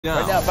Yeah.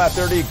 Right now,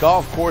 5:30,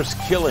 golf course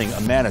killing.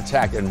 A man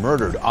attacked and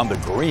murdered on the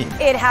green.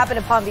 It happened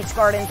at Palm Beach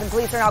Gardens, and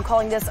police are now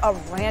calling this a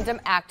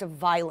random act of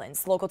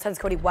violence. Local 10's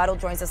Cody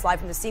Weddle joins us live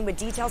from the scene with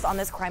details on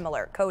this crime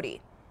alert. Cody.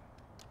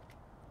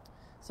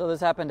 So this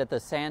happened at the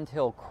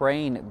Sandhill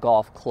Crane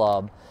Golf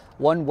Club.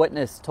 One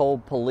witness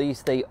told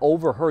police they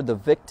overheard the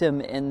victim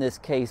in this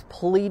case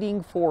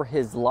pleading for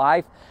his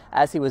life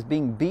as he was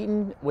being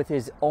beaten with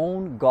his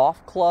own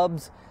golf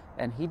clubs,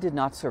 and he did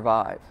not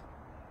survive.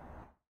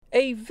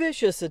 A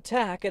vicious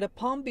attack at a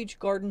Palm Beach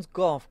Gardens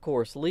golf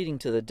course leading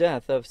to the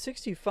death of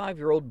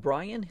 65-year-old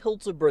Brian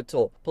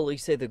Hilzebrittel.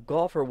 Police say the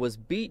golfer was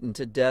beaten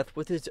to death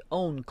with his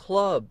own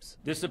clubs.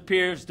 This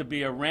appears to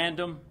be a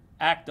random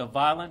act of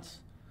violence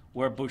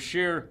where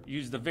Boucher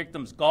used the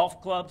victim's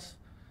golf clubs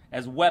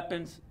as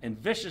weapons and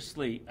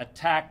viciously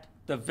attacked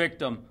the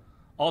victim,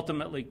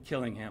 ultimately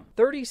killing him.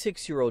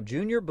 36-year-old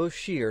Junior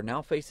Boucher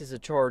now faces a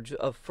charge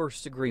of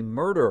first-degree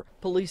murder.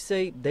 Police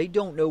say they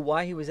don't know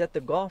why he was at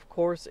the golf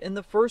course in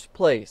the first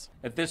place.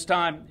 At this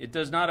time, it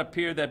does not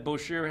appear that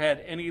Boucher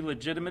had any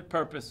legitimate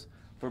purpose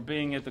for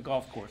being at the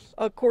golf course.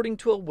 According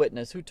to a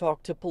witness who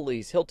talked to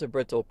police,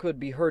 Hilzebrittel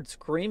could be heard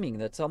screaming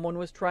that someone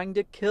was trying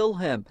to kill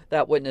him.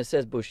 That witness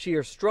says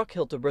Boucher struck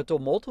Hilzebrittel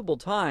multiple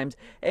times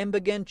and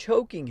began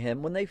choking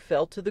him when they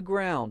fell to the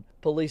ground.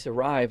 Police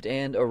arrived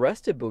and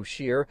arrested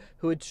Boucher,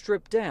 who had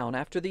stripped down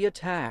after the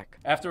attack.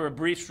 After a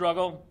brief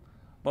struggle,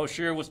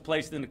 Boucher was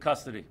placed into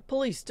custody.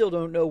 Police still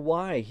don't know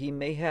why he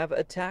may have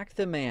attacked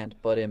the man,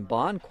 but in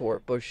bond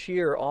court,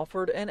 Boucher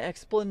offered an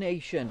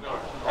explanation.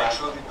 I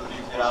truly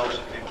believe that I was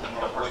a victim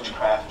of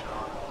witchcraft.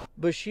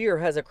 Boucher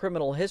has a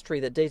criminal history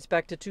that dates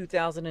back to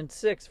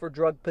 2006 for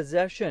drug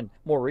possession.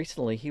 More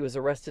recently, he was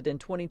arrested in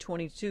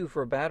 2022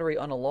 for battery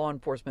on a law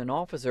enforcement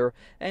officer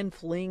and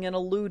fleeing and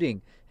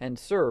eluding, and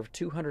served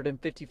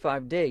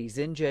 255 days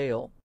in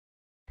jail.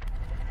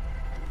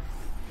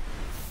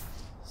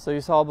 So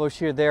you saw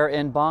Boucher there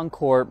in bond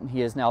court.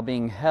 He is now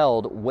being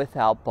held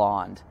without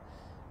bond.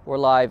 We're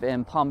live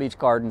in Palm Beach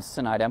Gardens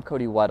tonight. I'm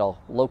Cody Weddle,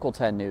 Local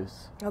 10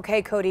 News.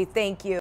 Okay, Cody, thank you.